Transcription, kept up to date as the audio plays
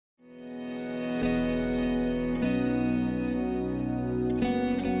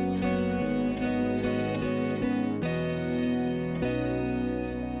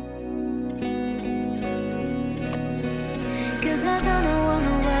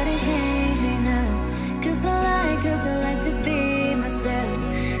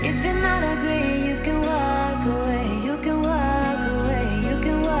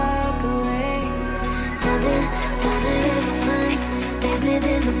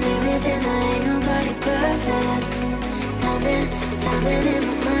makes me think there ain't nobody perfect. Something in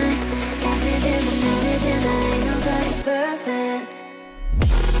my mind makes me think there ain't nobody perfect.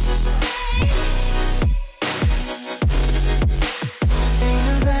 Ain't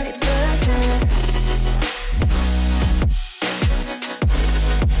nobody perfect.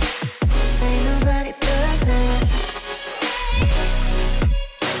 Ain't nobody perfect.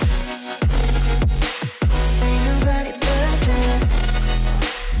 Ain't nobody perfect.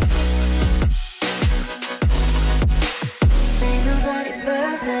 Ain't nobody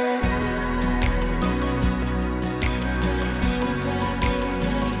perfect.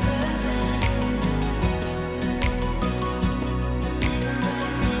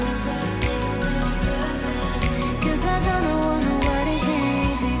 Cause I don't want nobody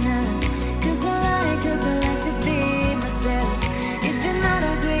change me now. Cause I like to be myself. If you're not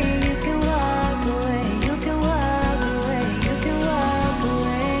agree, you can walk away. You can walk away. You can walk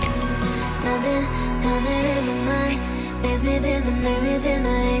away. Something in my mind makes me think there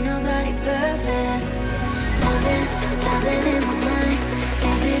ain't nobody perfect. Something in my mind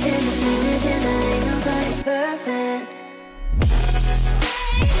makes me think there ain't nobody perfect.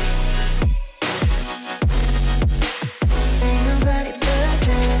 Ain't nobody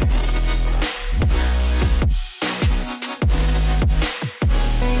perfect.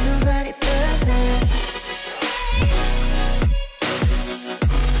 Ain't nobody perfect.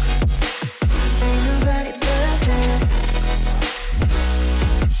 Ain't nobody perfect. Ain't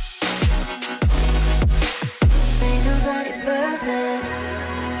nobody perfect.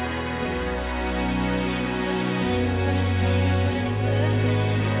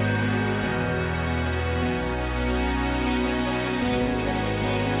 Ain't nobody perfect.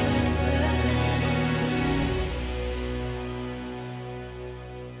 Ain't nobody perfect.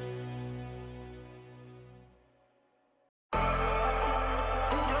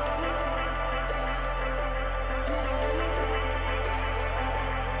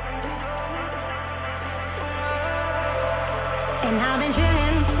 And I've been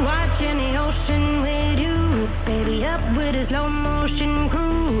chillin', watching the ocean with you. Baby, up with a slow motion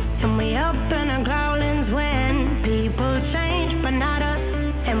crew. And we up in our clouds when people change, but not us.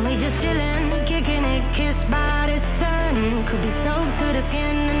 And we just chillin', kicking it, kissed by the sun. Could be soaked to the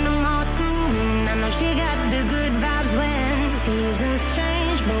skin in the mall soon. I know she got the good vibes when seasons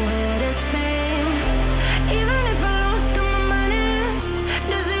change, but we're the same. Even if I lost all my money,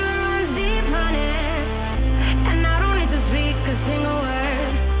 the zero runs deep, honey. And I don't need to speak a single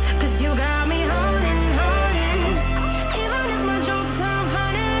word, cause you got me holding. Even if my jokes aren't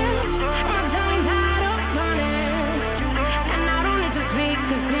funny, my tongue tied up on it. And I don't need to speak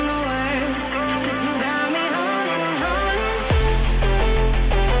a single word, cause you got me holding.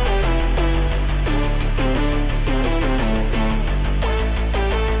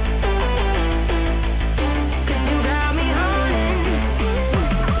 Cause you got me holding.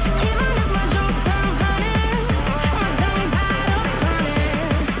 Even if my jokes aren't funny, my tongue tied up on it.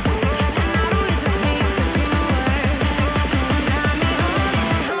 And I don't need to speak a single word, cause you got me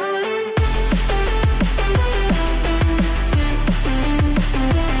holding.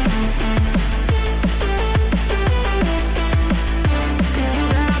 Cause you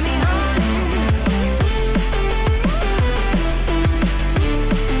got me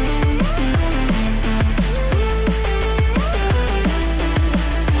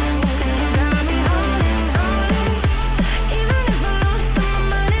Even if I lost all my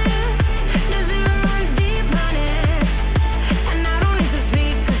money, the zero runs deep, honey. And I don't need to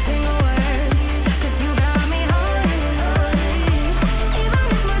speak a single word, cause you got me holding. Even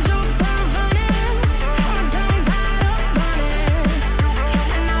if my jokes aren't funny, my tongue tied up on it.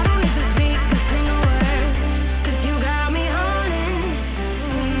 And I don't need to speak a single word, cause you got me holding.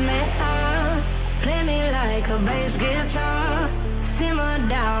 Play me like a bass guitar, simmer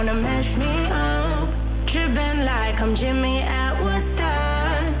down and mash me up, tripping like I'm Jimmy at Woodstock.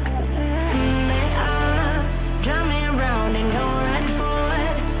 Drive me around in your red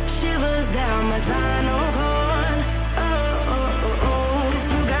Ford, shivers down my spinal cord. Cause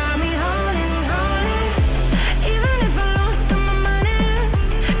you got me holding. Even if I lost all my money,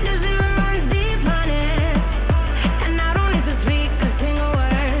 the zero runs deep, honey. And I don't need to speak a single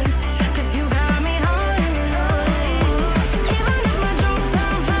word, cause you got me holding. Even if my jokes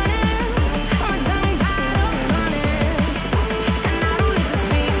aren't funny, my tongue tied up on it. And I don't need to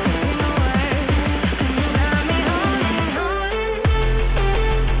speak a single word, cause you got me holding.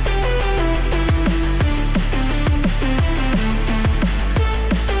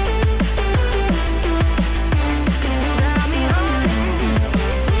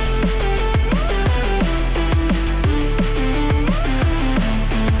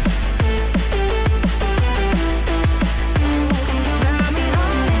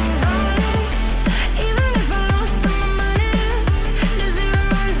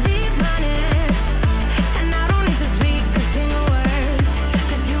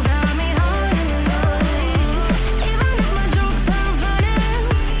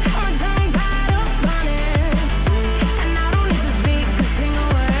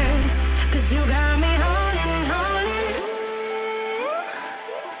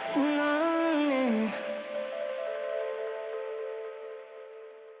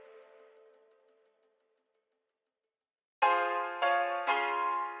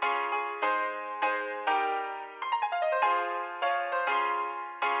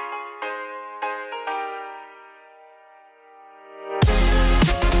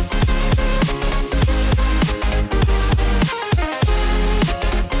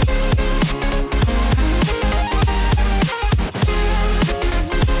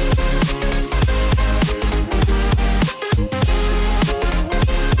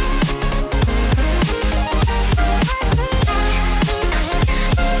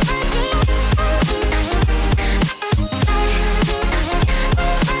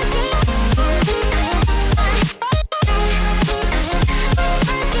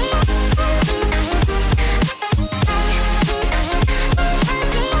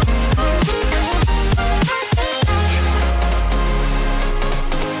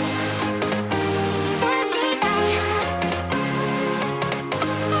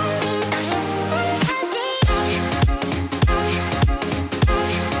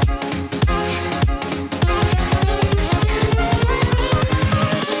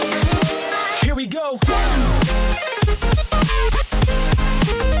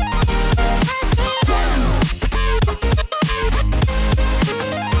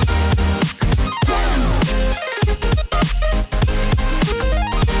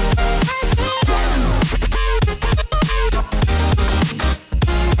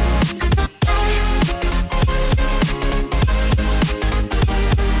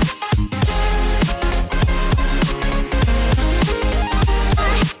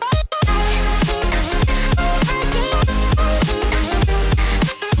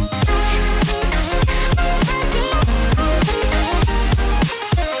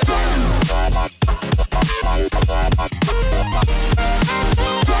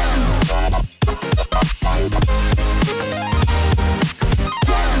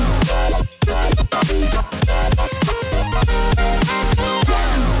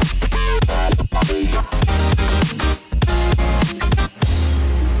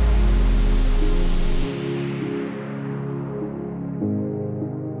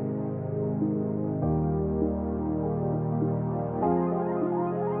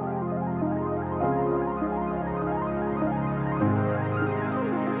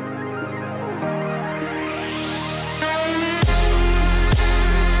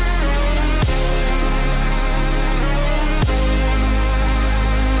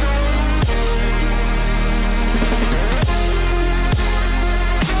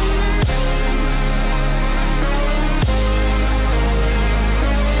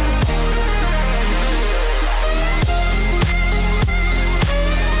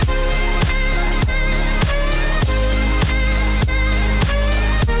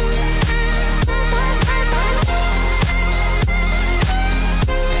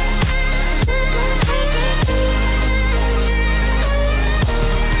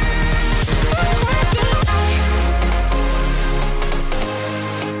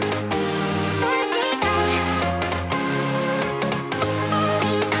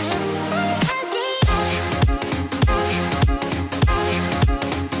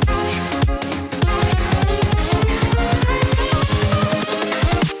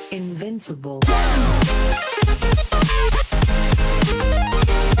 invincible.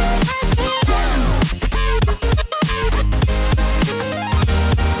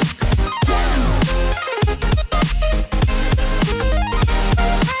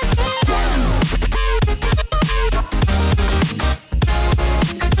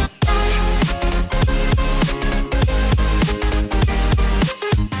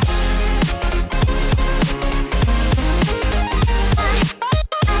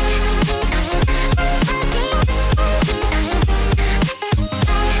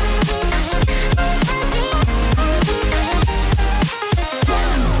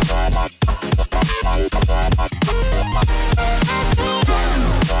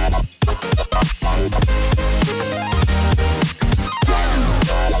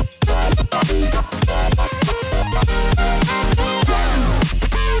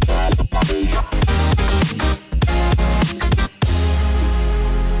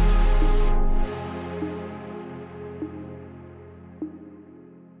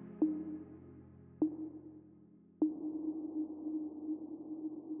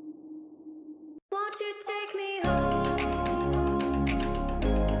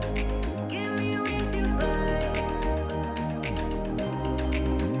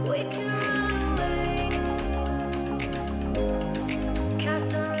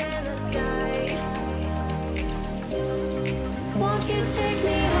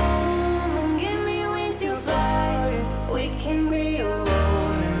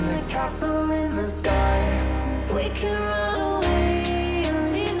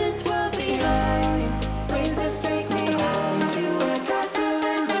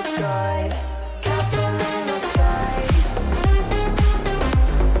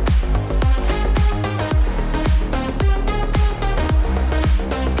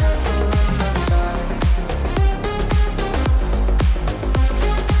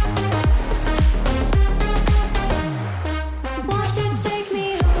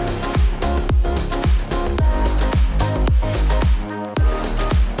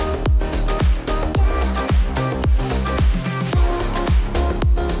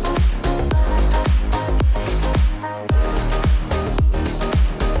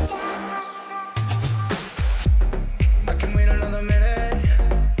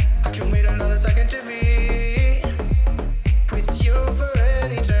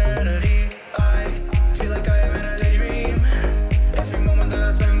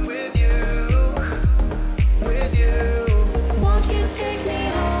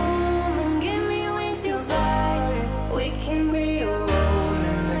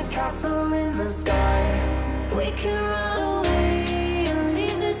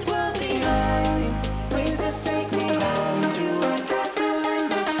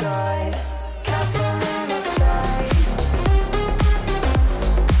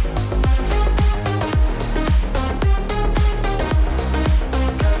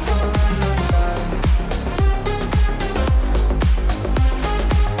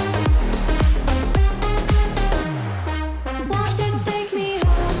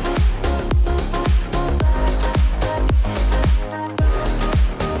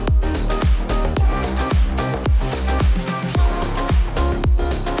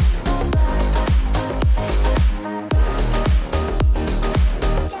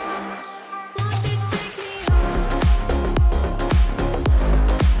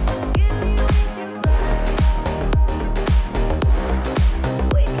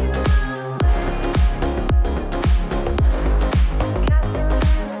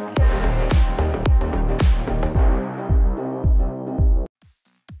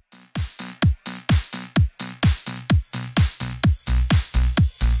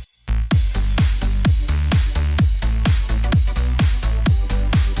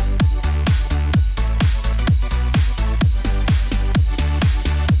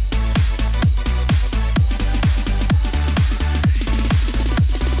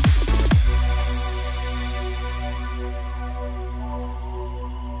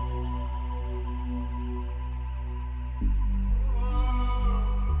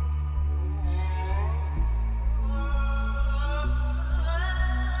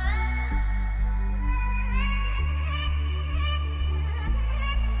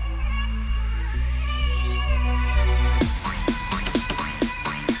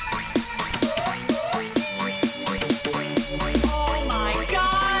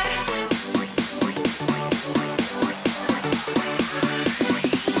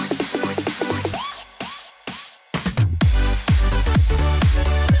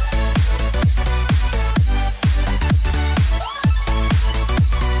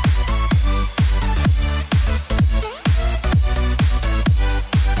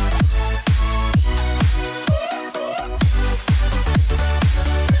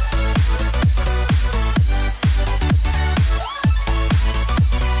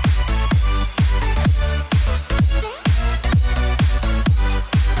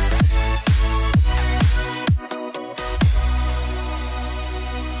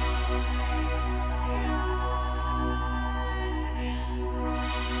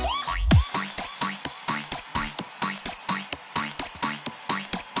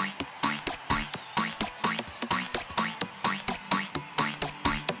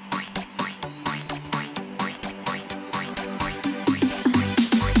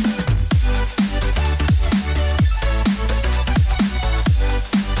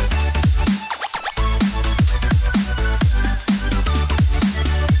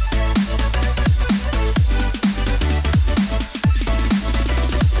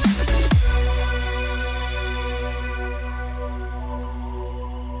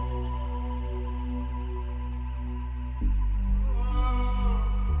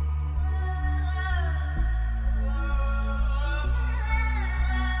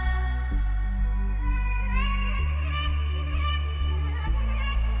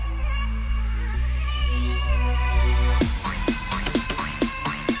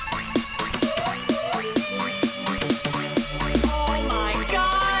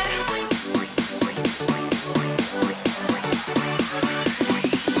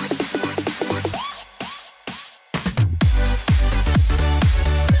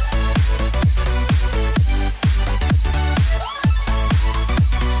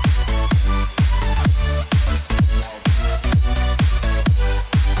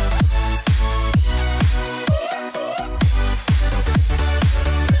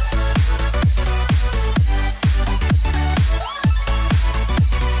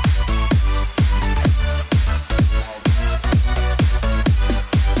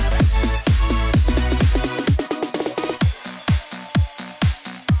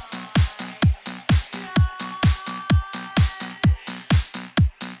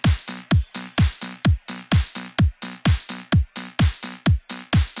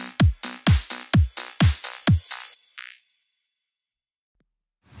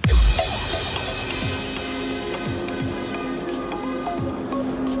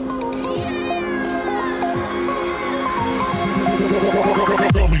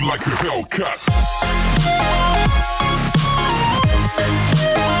 like a Hellcat.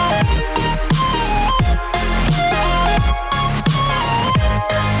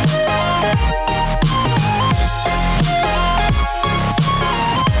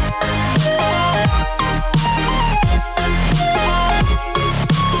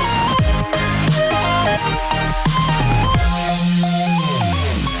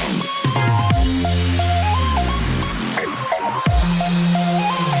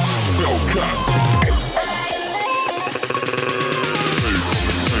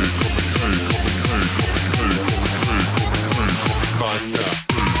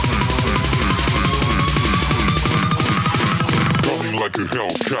 Coming like a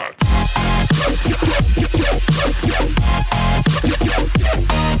Hellcat.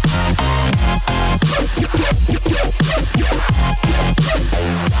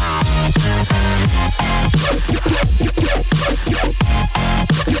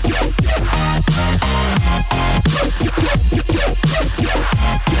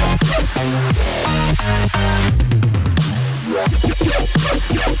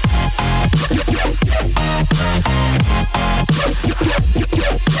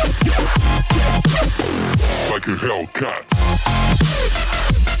 Like a Hellcat.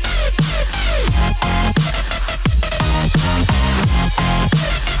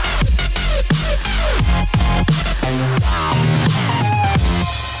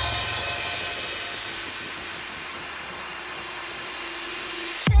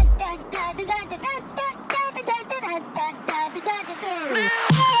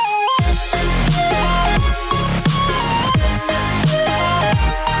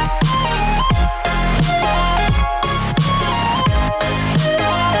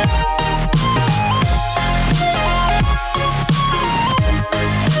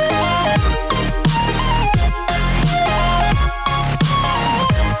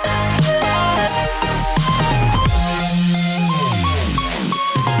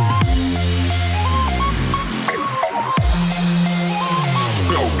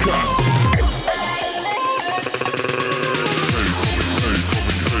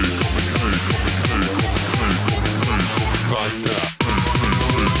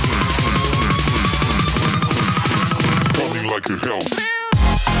 Coming like a hell.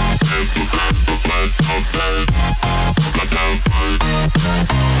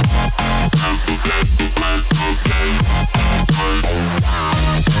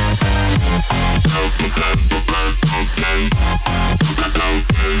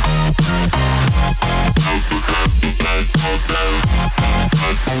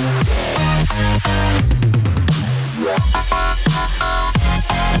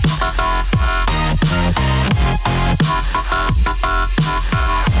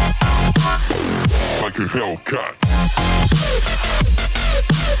 Like a Hellcat.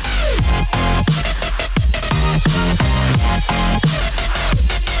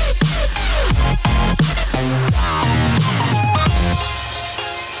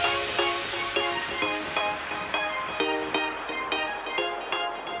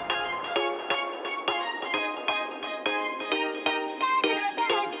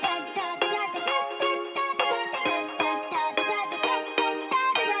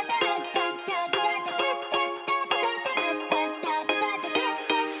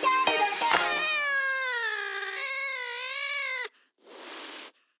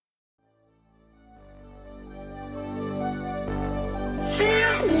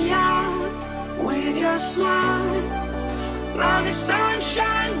 Fill me out with your smile. Now the sun